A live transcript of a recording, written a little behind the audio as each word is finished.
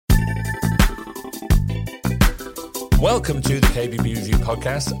Welcome to the KBB Review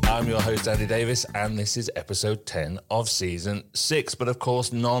Podcast. I'm your host, Andy Davis, and this is episode 10 of season 6. But of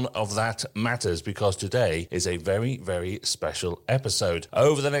course, none of that matters because today is a very, very special episode.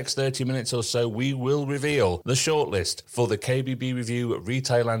 Over the next 30 minutes or so, we will reveal the shortlist for the KBB Review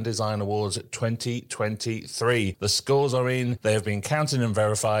Retail and Design Awards 2023. The scores are in, they have been counted and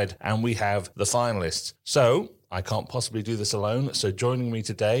verified, and we have the finalists. So I can't possibly do this alone, so joining me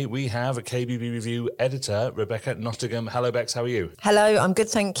today, we have a KBB Review editor, Rebecca Nottingham. Hello, Bex, how are you? Hello, I'm good,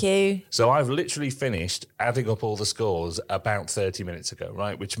 thank you. So I've literally finished adding up all the scores about 30 minutes ago,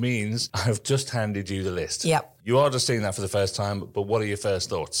 right? Which means I've just handed you the list. Yep. You are just seeing that for the first time, but what are your first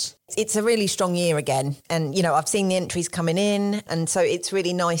thoughts? It's a really strong year again. And, you know, I've seen the entries coming in. And so it's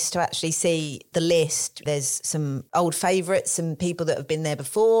really nice to actually see the list. There's some old favourites, some people that have been there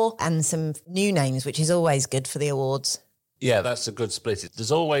before, and some new names, which is always good for the awards. Yeah, that's a good split.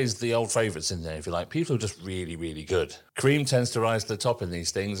 There's always the old favourites in there, if you like. People are just really, really good. Cream tends to rise to the top in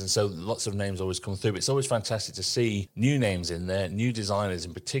these things, and so lots of names always come through. But it's always fantastic to see new names in there, new designers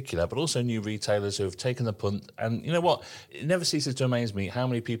in particular, but also new retailers who have taken the punt. And you know what? It never ceases to amaze me how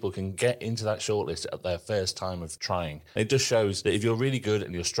many people can get into that shortlist at their first time of trying. It just shows that if you're really good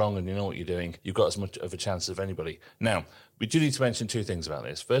and you're strong and you know what you're doing, you've got as much of a chance as anybody. Now, we do need to mention two things about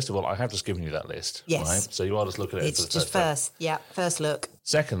this. First of all, I have just given you that list. Yes. Right? So you are just looking at it for the first time. First look.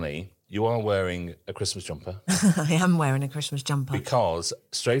 Secondly, you are wearing a Christmas jumper. I am wearing a Christmas jumper. Because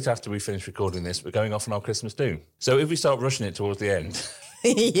straight after we finish recording this, we're going off on our Christmas do. So if we start rushing it towards the end...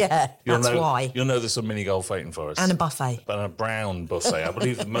 Yeah, why. You'll know there's some mini golf waiting for us. And a buffet. But a brown buffet. I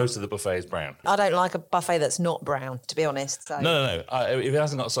believe that most of the buffet is brown. I don't like a buffet that's not brown, to be honest. So. No. If it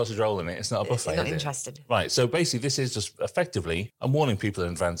hasn't got sausage roll in it, it's not a buffet. Not interested. Right, so basically this is just effectively, I'm warning people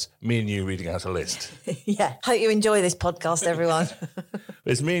in advance, me and you reading out a list. Yeah, hope you enjoy this podcast, everyone.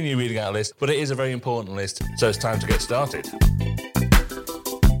 It's me and you reading out a list, but it is a very important list, so it's time to get started.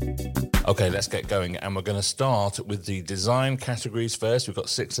 Okay, let's get going. And we're going to start with the design categories first. We've got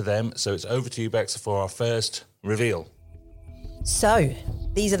 6 of them. So it's over to you, Bex, for our first reveal. So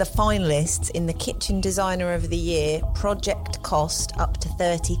these are the finalists in the Kitchen Designer of the Year project cost up to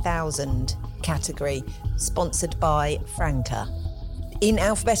 30,000 category, sponsored by Franca. In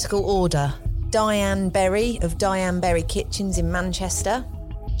alphabetical order, Diane Berry of Diane Berry Kitchens in Manchester,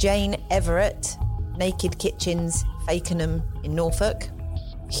 Jane Everett, Naked Kitchens, Fakenham in Norfolk,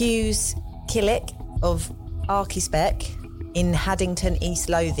 Hughes Killick of Archispec in Haddington, East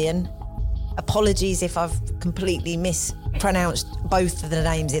Lothian. Apologies if I've completely mispronounced both of the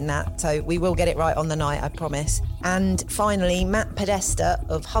names in that, so we will get it right on the night, I promise. And finally, Matt Podesta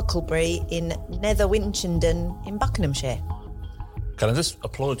of Huckleberry in Netherwinchenden in Buckinghamshire. Can I just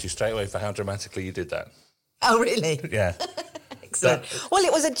applaud you straight away for how dramatically you did that? Oh, really? Yeah. Excellent. Well,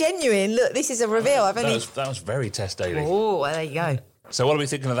 it was a genuine, look, this is a reveal. That was very Tess Daly. Oh, well, there you go. So what are we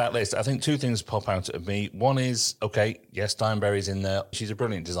thinking of that list? I think 2 things pop out at me. One is, okay, yes, Diane Berry's in there. She's a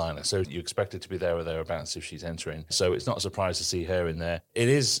brilliant designer, so you expect her to be there or thereabouts if she's entering. So it's not a surprise to see her in there. It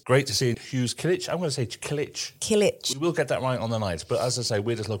is great to see Hughes Killich. I'm going to say Killich. Killich. We will get that right on the night. But as I say,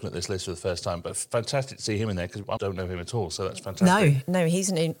 we're just looking at this list for the first time. But fantastic to see him in there because I don't know him at all. So that's fantastic. No, he's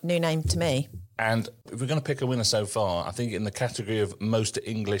a new name to me. And if we're going to pick a winner so far, I think in the category of most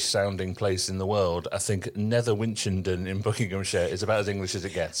English-sounding place in the world, I think Netherwinchenden in Buckinghamshire is about as English as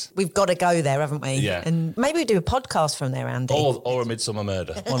it gets. We've got to go there, haven't we? Yeah. And maybe we do a podcast from there, Andy. Or a Midsummer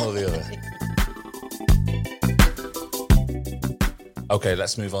Murder, one or the other. Okay,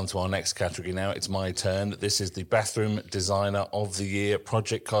 let's move on to our next category now. It's my turn. This is the Bathroom Designer of the Year.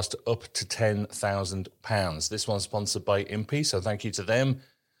 Project cost up to £10,000. This one's sponsored by Impy, so thank you to them.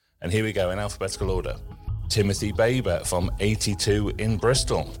 And here we go in alphabetical order. Timothy Baber from 82 in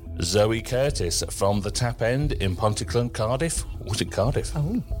Bristol. Zoe Curtis from the Tap End in Pontyclun, Cardiff. Was it Cardiff?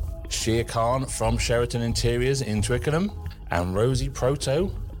 Oh. Shir Khan from Sheraton Interiors in Twickenham. And Rosie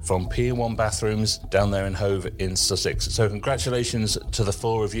Proto from Pier 1 Bathrooms down there in Hove in Sussex. So congratulations to the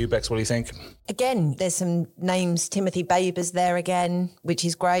 4 of you. Bex, what do you think? Again, there's some names. Timothy Baber's there again, which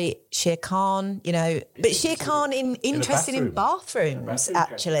is great. Shir Khan, but Shir Khan interested in bathrooms,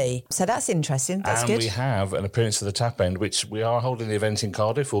 actually. So that's interesting. That's good. And we have an appearance for the Tap End, which we are holding the event in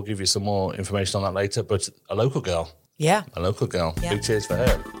Cardiff. We'll give you some more information on that later, but a local girl. Yeah. A local girl. Yeah. Big cheers for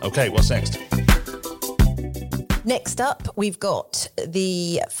her. Okay, what's next? Next up, we've got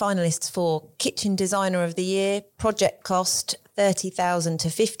the finalists for Kitchen Designer of the Year. Project cost 30,000 to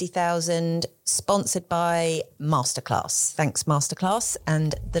 50,000, sponsored by Masterclass. Thanks, Masterclass.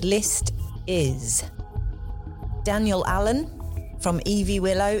 And the list is Daniel Allen from Evie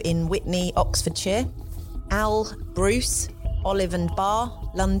Willow in Witney, Oxfordshire. Al Bruce, Olive and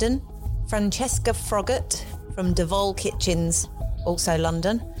Bar, London. Francesca Froggatt from Deval Kitchens, also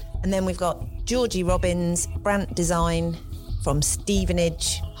London. And then we've got Georgie Robbins, Brant Design from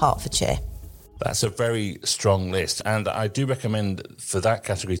Stevenage, Hertfordshire. That's a very strong list. And I do recommend for that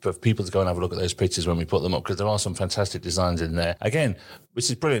category for people to go and have a look at those pictures when we put them up, because there are some fantastic designs in there. Again, which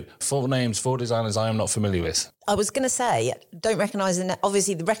is brilliant. 4 names, 4 designers I am not familiar with. I was going to say, don't recognise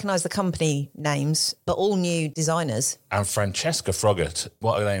obviously recognise the company names, but all new designers. And Francesca Froggatt,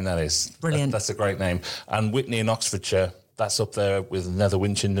 what a name that is. Brilliant. That's a great name. And Whitney in Oxfordshire. That's up there with Nether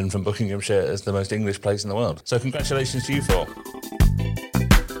Winchenden from Buckinghamshire as the most English place in the world. So congratulations to you 4.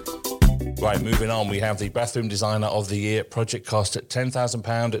 Right, moving on, we have the Bathroom Designer of the Year. Project cost at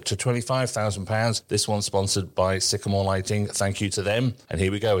 £10,000 to £25,000. This one's sponsored by Sycamore Lighting. Thank you to them. And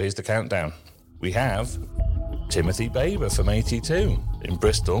here we go. Here's the countdown. We have Timothy Baber from 82 in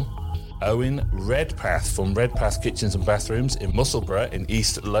Bristol. Owen Redpath from Redpath Kitchens and Bathrooms in Musselburgh in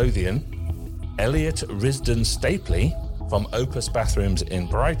East Lothian. Elliot Risdon Stapley from Opus Bathrooms in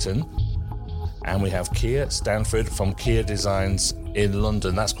Brighton. And we have Kia Stanford from Kia Designs in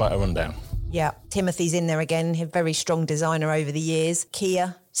London. That's quite a rundown. Yeah, Timothy's in there again, a very strong designer over the years.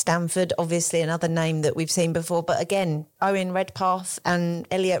 Kia Stanford, obviously another name that we've seen before. But again, Owen Redpath and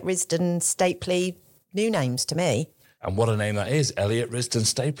Elliot Risdon Stapley, new names to me. And what a name that is, Elliot Risdon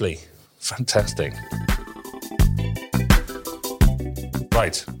Stapley. Fantastic.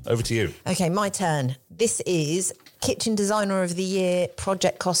 Right, over to you. Okay, my turn. This is Kitchen Designer of the Year,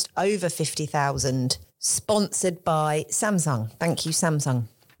 project cost over 50,000, sponsored by Samsung. Thank you, Samsung.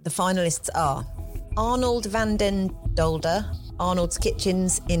 The finalists are Arnold van den Dolder, Arnold's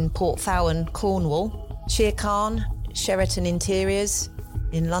Kitchens in Porthowan, Cornwall, Shere Khan, Sheraton Interiors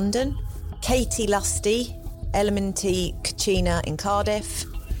in London, Katie Lusty, Elementi Cucina in Cardiff,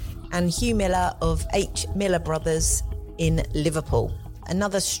 and Hugh Miller of H. Miller Brothers in Liverpool.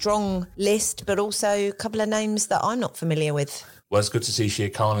 Another strong list, but also a couple of names that I'm not familiar with. Well, it's good to see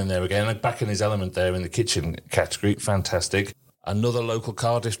Shere Khan in there again, back in his element there in the kitchen category. Fantastic. Another local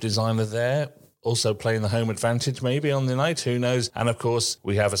Cardiff designer there, also playing the home advantage maybe on the night, who knows? And of course,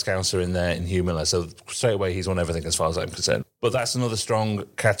 we have a Scouser in there in Hugh Miller, so straight away he's won everything as far as I'm concerned. But that's another strong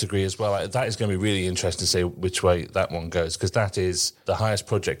category as well. That is going to be really interesting to see which way that one goes, because that is the highest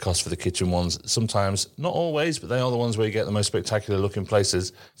project cost for the kitchen ones. Sometimes, not always, but they are the ones where you get the most spectacular looking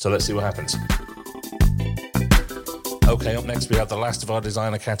places. So let's see what happens. Okay, up next we have the last of our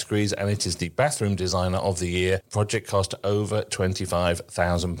designer categories, and it is the Bathroom Designer of the Year. Project cost over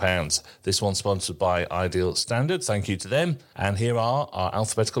 £25,000. This one's sponsored by Ideal Standard. Thank you to them. And here are our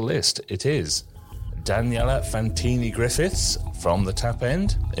alphabetical list. It is Daniela Fantini Griffiths from the Tap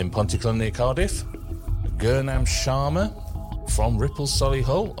End in Pontyclun near Cardiff. Gurnam Sharma from Ripples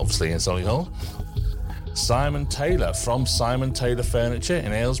Solihull, obviously in Solihull. Simon Taylor from Simon Taylor Furniture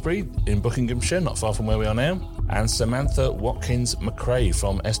in Aylesbury in Buckinghamshire, not far from where we are now. And Samantha Watkins McRae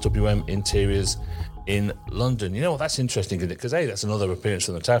from SWM Interiors in London. You know what, that's interesting, isn't it? Because, hey, that's another appearance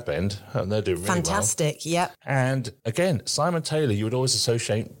from the Tap End, and they're doing really Fantastic, well. yep. And, again, Simon Taylor, you would always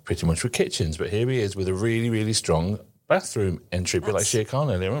associate pretty much with kitchens, but here he is with a really, really strong bathroom entry, a bit like Shere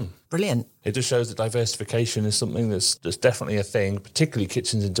Khan earlier on. Brilliant. It just shows that diversification is something that's definitely a thing, particularly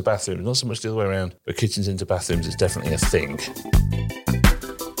kitchens into bathrooms. Not so much the other way around, but kitchens into bathrooms is definitely a thing.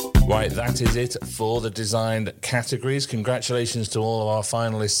 Right, that is it for the design categories. Congratulations to all of our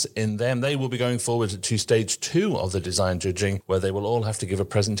finalists in them. They will be going forward to stage 2 of the design judging, where they will all have to give a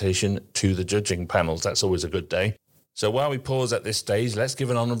presentation to the judging panels. That's always a good day. So while we pause at this stage, let's give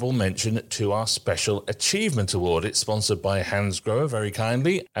an honourable mention to our Special Achievement Award. It's sponsored by Hansgrohe very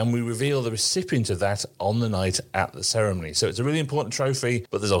kindly, and we reveal the recipient of that on the night at the ceremony. So it's a really important trophy,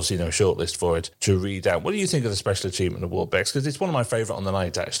 but there's obviously no shortlist for it to read out. What do you think of the Special Achievement Award, Bex? Because it's one of my favourite on the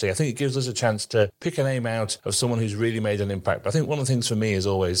night, actually. I think it gives us a chance to pick a name out of someone who's really made an impact. I think one of the things for me is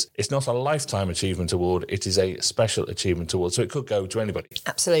always, it's not a Lifetime Achievement Award, it is a Special Achievement Award, so it could go to anybody.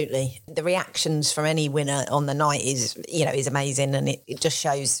 Absolutely. The reactions from any winner on the night is amazing, and it just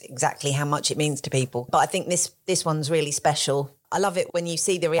shows exactly how much it means to people. But I think this one's really special. I love it when you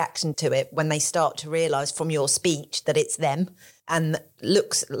see the reaction to it, when they start to realise from your speech that it's them, and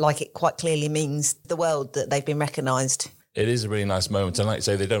looks like it quite clearly means the world that they've been recognised. It is a really nice moment. And like you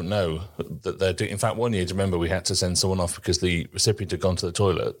say, they don't know that they're doing... In fact, one year, do you remember, we had to send someone off because the recipient had gone to the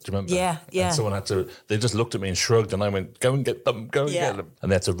toilet? Do you remember? Yeah. And someone had to... They just looked at me and shrugged, and I went, go and get them, get them. And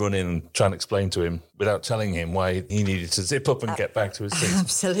they had to run in and try and explain to him without telling him why he needed to zip up and get back to his seat.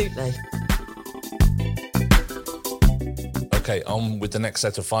 Absolutely. Okay, on with the next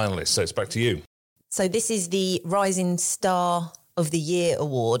set of finalists. So it's back to you. So this is the Rising Star of the Year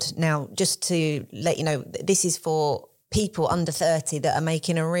Award. Now, just to let you know, this is for people under 30 that are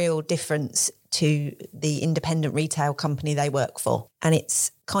making a real difference to the independent retail company they work for. And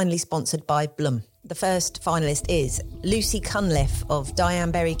it's kindly sponsored by Blum. The first finalist is Lucy Cunliffe of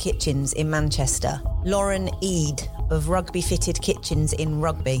Diane Berry Kitchens in Manchester, Lauren Eade of Rugby Fitted Kitchens in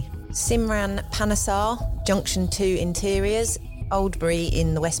Rugby, Simran Panasar, Junction 2 Interiors, Oldbury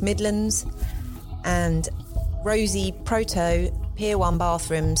in the West Midlands, and Rosie Proto, Pier 1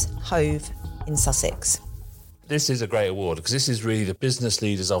 Bathrooms, Hove in Sussex. This is a great award because this is really the business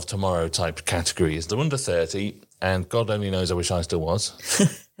leaders of tomorrow type categories. They're under 30, and God only knows I wish I still was.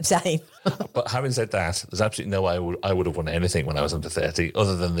 Same. But having said that, there's absolutely no way I would have won anything when I was under 30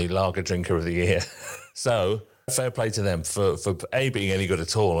 other than the lager drinker of the year. So fair play to them for A, being any good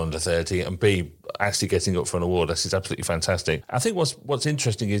at all under 30, and B, actually getting up for an award. This is absolutely fantastic. I think what's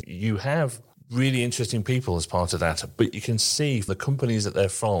interesting is you have really interesting people as part of that, but you can see the companies that they're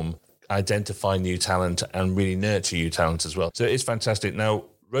from identify new talent and really nurture new talent as well. So it's fantastic. Now,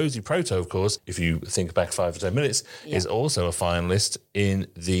 Rosie Proto, of course, if you think back 5 or 10 minutes, is also a finalist in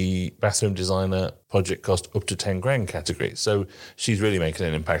the bathroom designer project cost up to 10 grand category. So she's really making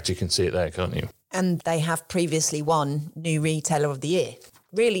an impact. You can see it there, can't you? And they have previously won New Retailer of the Year.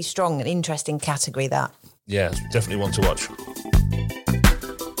 Really strong and interesting category, that. Yeah, definitely one to watch.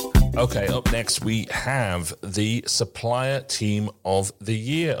 Okay, up next we have the Supplier Team of the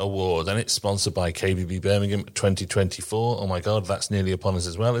Year Award, and it's sponsored by KBB Birmingham 2024. Oh my God, that's nearly upon us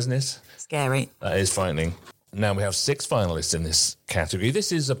as well, isn't it? Scary. That is frightening. Now we have 6 finalists in this category.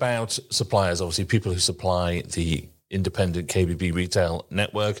 This is about suppliers, obviously people who supply the independent KBB retail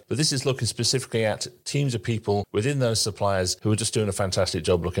network, but this is looking specifically at teams of people within those suppliers who are just doing a fantastic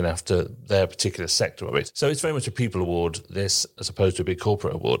job looking after their particular sector of it. So it's very much a people award, this, as opposed to a big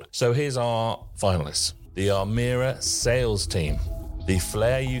corporate award. So here's our finalists. The Armira Sales Team, the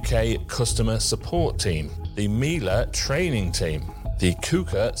Flair UK Customer Support Team, the Miele Training Team, the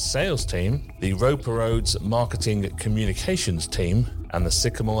KUKA Sales Team, the Roper Roads Marketing Communications Team, and the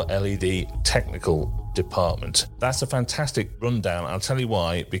Sycamore LED Technical Department. That's a fantastic rundown. I'll tell you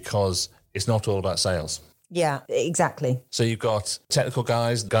why, because it's not all about sales. Yeah, exactly. So you've got technical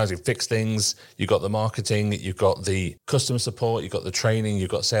guys who fix things, you've got the marketing, you've got the customer support, you've got the training, you've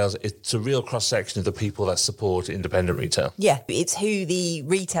got sales. It's a real cross-section of the people that support independent retail. Yeah, it's who the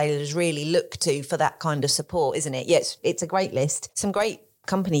retailers really look to for that kind of support, isn't it? Yes, it's a great list. Some great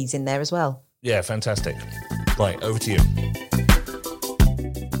companies in there as well. Yeah, fantastic. Right, over to you.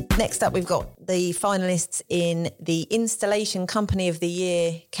 Next up, we've got the finalists in the Installation Company of the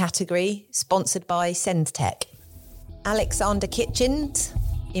Year category, sponsored by SendTech. Alexander Kitchens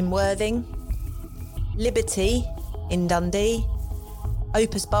in Worthing, Liberty in Dundee,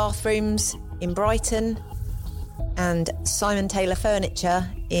 Opus Bathrooms in Brighton, and Simon Taylor Furniture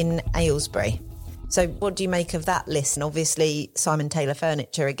in Aylesbury. So what do you make of that list? And obviously Simon Taylor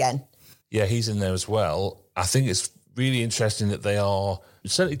Furniture again. Yeah, he's in there as well. I think it's really interesting that they are,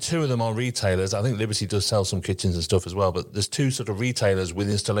 certainly 2 of them are retailers. I think Liberty does sell some kitchens and stuff as well, but there's 2 sort of retailers with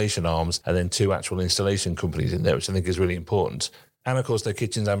installation arms and then 2 actual installation companies in there, which I think is really important. And of course, they're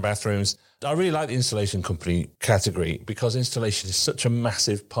kitchens and bathrooms. I really like the installation company category because installation is such a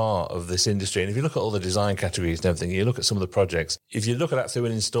massive part of this industry. And if you look at all the design categories and everything, you look at some of the projects, if you look at that through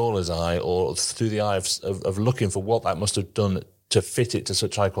an installer's eye or through the eye of looking for what that must have done to fit it to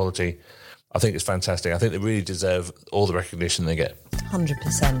such high quality, I think it's fantastic. I think they really deserve all the recognition they get.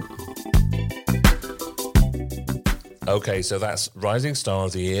 100%. Okay, so that's Rising Star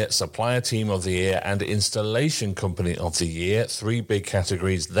of the Year, Supplier Team of the Year, and Installation Company of the Year. 3 big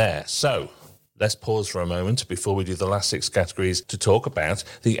categories there. So let's pause for a moment before we do the last 6 categories to talk about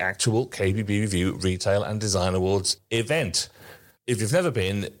the actual KBB Review Retail and Design Awards event. If you've never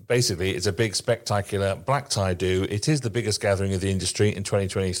been, basically, it's a big, spectacular black tie do. It is the biggest gathering of the industry in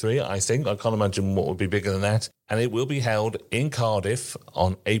 2023, I think. I can't imagine what would be bigger than that. And it will be held in Cardiff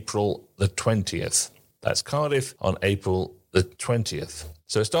on April the 20th. That's Cardiff on April the 20th.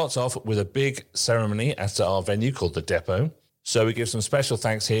 So it starts off with a big ceremony at our venue called The Depot. So we give some special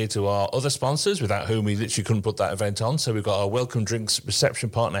thanks here to our other sponsors, without whom we literally couldn't put that event on. So we've got our welcome drinks reception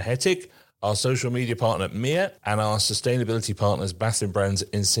partner, Hetic, our social media partner, Mia, and our sustainability partners, Bathroom Brands,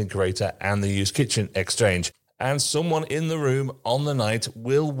 Incinerator, and the Used Kitchen Exchange. And someone in the room on the night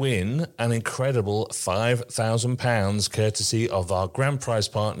will win an incredible £5,000 courtesy of our grand prize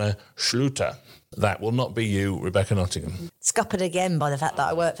partner, Schluter. That will not be you, Rebecca Nottingham. Scuppered again by the fact that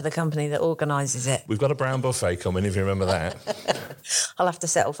I work for the company that organises it. We've got a brown buffet coming, if you remember that. I'll have to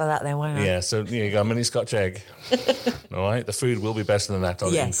settle for that then, won't I? Yeah, so you got a mini Scotch egg. All right, the food will be better than that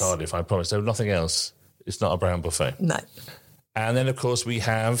in Cardiff, I promise. So nothing else. It's not a brown buffet. No. And then, of course, we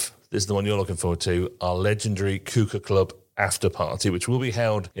have, this is the one you're looking forward to, our legendary Kuka Club after party, which will be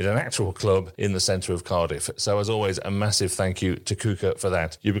held in an actual club in the centre of Cardiff. So, as always, a massive thank you to Kuka for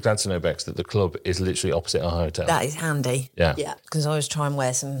that. You'll be glad to know, Bex, that the club is literally opposite our hotel. That is handy. Yeah. Yeah, because I always try and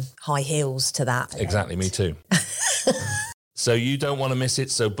wear some high heels to that. Exactly, me too. So you don't want to miss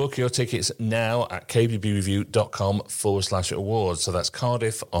it. So book your tickets now at kbbreview.com/awards. So that's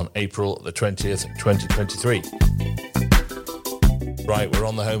Cardiff on April the 20th, 2023. Right, we're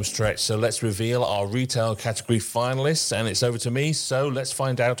on the home stretch. So let's reveal our retail category finalists. And it's over to me. So let's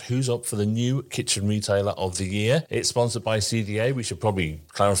find out who's up for the new Kitchen Retailer of the Year. It's sponsored by CDA. We should probably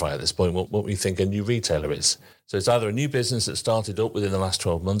clarify at this point what we think a new retailer is. So it's either a new business that started up within the last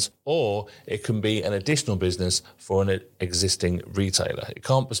 12 months, or it can be an additional business for an existing retailer. It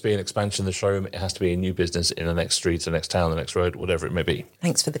can't just be an expansion of the showroom. It has to be a new business in the next street, the next town, the next road, whatever it may be.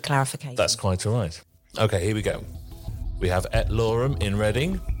 Thanks for the clarification. That's quite all right. Okay, here we go. We have Et Lorem in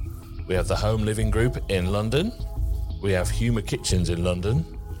Reading. We have the Home Living Group in London. We have Humour Kitchens in London.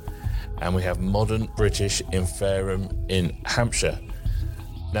 And we have Modern British in Fareham in Hampshire.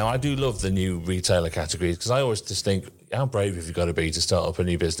 Now, I do love the new retailer categories because I always just think, how brave have you got to be to start up a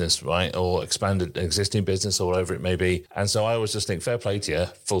new business, right? Or expand an existing business or whatever it may be. And so I always just think, fair play to you,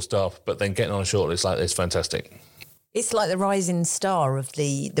 full stop. But then getting on a shortlist like this, fantastic. It's like the rising star of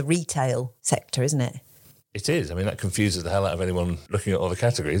the retail sector, isn't it? It is. I mean, that confuses the hell out of anyone looking at all the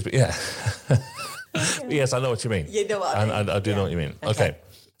categories, but yeah. But yes, I know what you mean. You know what I mean. I do know what you mean. Okay.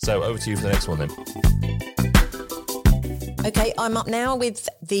 So over to you for the next one then. Okay, I'm up now with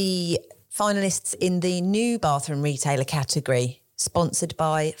the finalists in the new bathroom retailer category, sponsored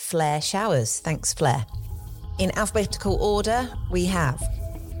by Flair Showers. Thanks, Flair. In alphabetical order, we have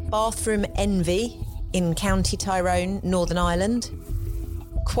Bathroom Envy in County Tyrone, Northern Ireland,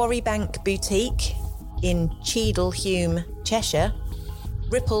 Quarry Bank Boutique in Cheadle-Hulme, Cheshire,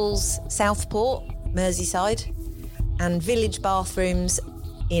 Ripples Southport, Merseyside, and Village Bathrooms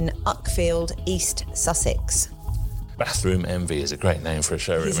in Uckfield, East Sussex. Bathroom Envy is a great name for a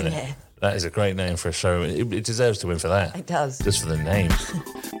showroom, isn't it? That is a great name for a showroom. It deserves to win for that. It does. Just for the name.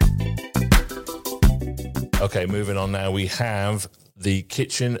 Okay, moving on now. We have the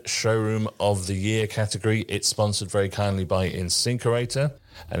Kitchen Showroom of the Year category. It's sponsored very kindly by Incinerator.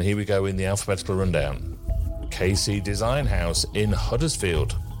 And here we go in the alphabetical rundown. KC Design House in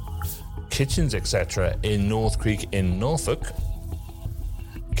Huddersfield. Kitchens Etc. in North Creek in Norfolk.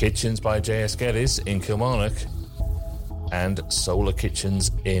 Kitchens by J.S. Geddes in Kilmarnock. And Solar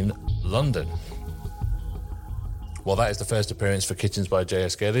Kitchens in London. Well, that is the first appearance for Kitchens by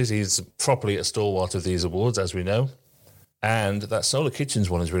J.S. Geddes. He's properly a stalwart of these awards, as we know. And that Solar Kitchens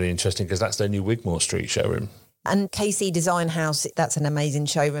one is really interesting because that's their new Wigmore Street showroom. And KC Design House, that's an amazing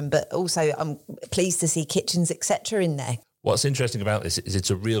showroom, but also I'm pleased to see Kitchens Etc. in there. What's interesting about this is it's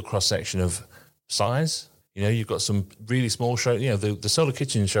a real cross-section of size. You know, you've got some really small show. You know, the Solar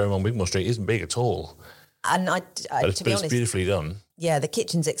Kitchen showroom on Wigmore Street isn't big at all. And to be honest, it's beautifully done. Yeah, the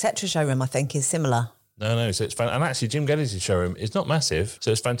Kitchens Etc. showroom, I think, is similar. No, so it's fun. And actually, Jim Geddes' showroom is not massive,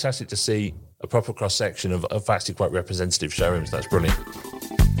 so it's fantastic to see a proper cross-section of actually quite representative showrooms. That's brilliant.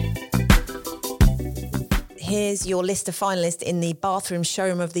 Here's your list of finalists in the Bathroom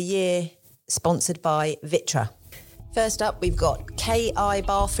Showroom of the Year, sponsored by Vitra. First up, we've got KI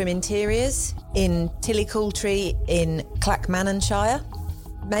Bathroom Interiors in Tillicoultree in Clackmannanshire,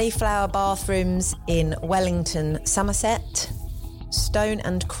 Mayflower Bathrooms in Wellington, Somerset, Stone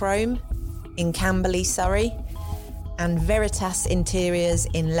and Chrome in Camberley, Surrey, and Veritas Interiors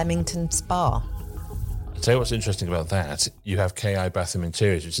in Leamington Spa. I'll tell you what's interesting about that. You have KI Bathroom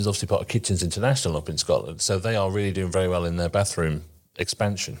Interiors, which is obviously part of Kitchens International up in Scotland, so they are really doing very well in their bathroom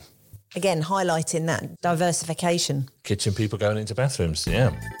expansion. Again, highlighting that diversification. Kitchen people going into bathrooms,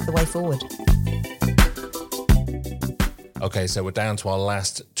 yeah. The way forward. Okay, so we're down to our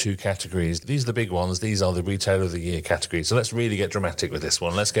last two categories. These are the big ones. These are the Retailer of the Year categories. So let's really get dramatic with this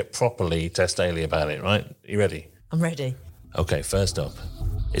one. Let's get properly test-daily about it, right? You ready? I'm ready. Okay, first up,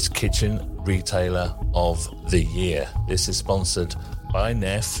 it's Kitchen Retailer of the Year. This is sponsored by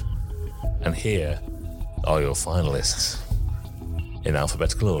Neff. And here are your finalists in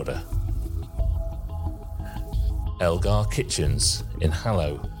alphabetical order. Elgar Kitchens in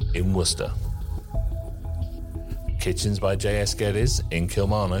Hallow in Worcester. Kitchens by J.S. Geddes in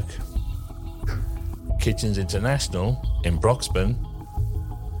Kilmarnock. Kitchens International in Broxburn.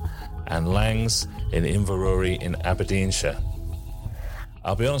 And Lang's in Inverurie in Aberdeenshire.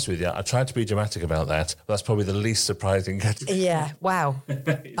 I'll be honest with you, I tried to be dramatic about that, but that's probably the least surprising category. Yeah, wow.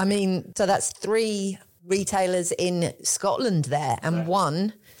 I mean, so that's 3 retailers in Scotland there and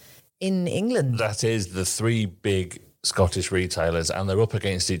 1 in England. That is the 3 big Scottish retailers, and they're up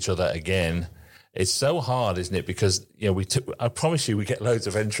against each other again. It's so hard, isn't it? Because, I promise you we get loads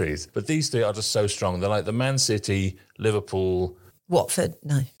of entries, but these three are just so strong. They're like the Man City, Liverpool, Watford,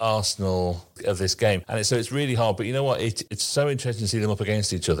 no. Arsenal of this game. And so it's really hard. But you know what? It's so interesting to see them up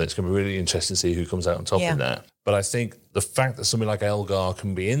against each other. It's going to be really interesting to see who comes out on top in that. But I think the fact that somebody like Elgar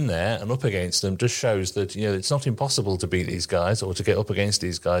can be in there and up against them just shows that, it's not impossible to beat these guys or to get up against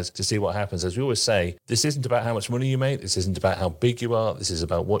these guys to see what happens. As we always say, this isn't about how much money you make. This isn't about how big you are. This is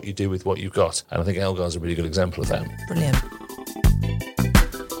about what you do with what you've got. And I think Elgar's a really good example of that. Brilliant.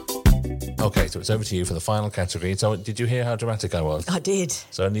 Okay, so it's over to you for the final category. So did you hear how dramatic I was? I did.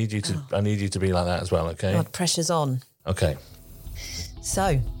 So I need you to be like that as well, okay? God, pressure's on. Okay.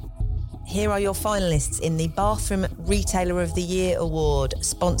 So, here are your finalists in the Bathroom Retailer of the Year Award,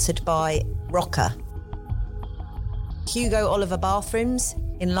 sponsored by Rocker. Hugo Oliver Bathrooms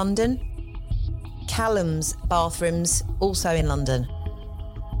in London. Callum's Bathrooms, also in London.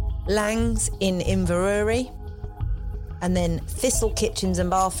 Lang's in Inverurie. And then Thistle Kitchens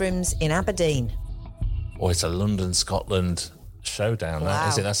and Bathrooms in Aberdeen. Oh, it's a London-Scotland showdown, that,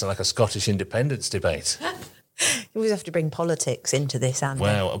 isn't it? That's like a Scottish independence debate. You always have to bring politics into this, Andy.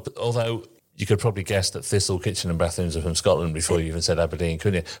 Wow, although you could probably guess that Thistle Kitchen and Bathrooms are from Scotland before you even said Aberdeen,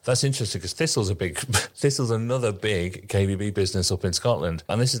 couldn't you? That's interesting because Thistle's another big KBB business up in Scotland.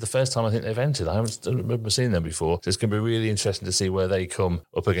 And this is the first time I think they've entered. I don't remember seeing them before. So it's going to be really interesting to see where they come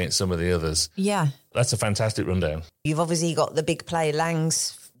up against some of the others. Yeah. That's a fantastic rundown. You've obviously got the big play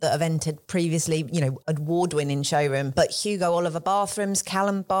Lang's that have entered previously, award-winning showroom. But Hugo Oliver Bathrooms,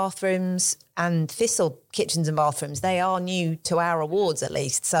 Callum Bathrooms and Thistle Kitchens and Bathrooms, they are new to our awards at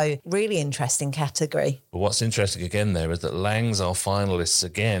least. So really interesting category. But what's interesting again there is that Lang's are finalists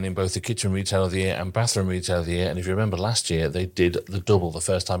again in both the Kitchen Retailer of the Year and Bathroom Retailer of the Year. And if you remember last year, they did the double, the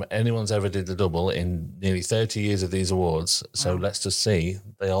first time anyone's ever did the double in nearly 30 years of these awards. So let's just see.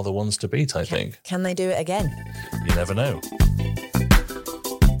 They are the ones to beat, I think. Can they do it again? You never know.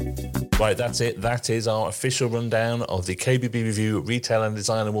 Right, that's it. That is our official rundown of the KBB Review Retail and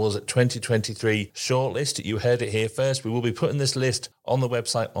Design Awards 2023 shortlist. You heard it here first. We will be putting this list on the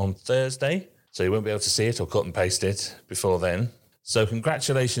website on Thursday, so you won't be able to see it or cut and paste it before then. So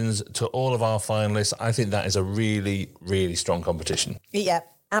congratulations to all of our finalists. I think that is a really, really strong competition. Yeah.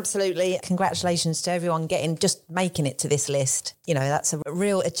 Absolutely. Congratulations to everyone just making it to this list. That's a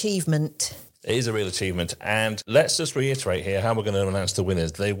real achievement. It is a real achievement. And let's just reiterate here how we're going to announce the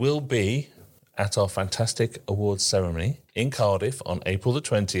winners. They will be at our fantastic awards ceremony in Cardiff on April the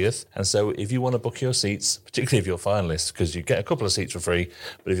 20th. And so if you want to book your seats, particularly if you're finalists, because you get a couple of seats for free,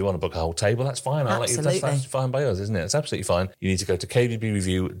 but if you want to book a whole table, that's fine. That's fine by us, isn't it? It's absolutely fine. You need to go to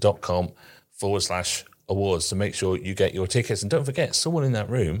kbbreview.com/awards to make sure you get your tickets. And don't forget, someone in that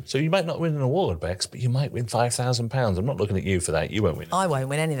room, so you might not win an award, Bex, but you might win £5,000. I'm not looking at you for that. You won't win. I won't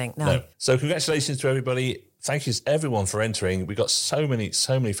win anything, no. So congratulations to everybody. Thank you to everyone for entering. We got so many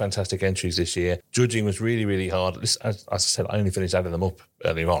fantastic entries this year. Judging was really, really hard. As I said, I only finished adding them up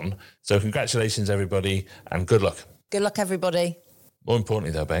earlier on. So congratulations, everybody, and good luck. Good luck, everybody. More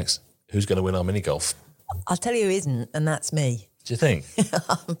importantly, though, Bex, who's going to win our mini golf? I'll tell you who isn't, and that's me. Do you think?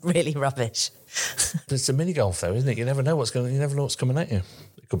 I'm really rubbish. It's a mini golf, though, isn't it? You never know what's coming at you.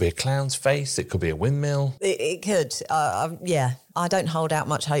 It could be a clown's face. It could be a windmill. It could. Yeah, I don't hold out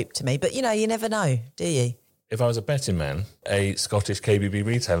much hope to me, but you never know, do you? If I was a betting man, a Scottish KBB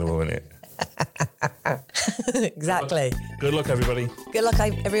retailer will win it. Exactly. Good luck, everybody. Good luck,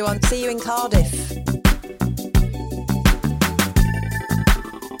 everyone. See you in Cardiff.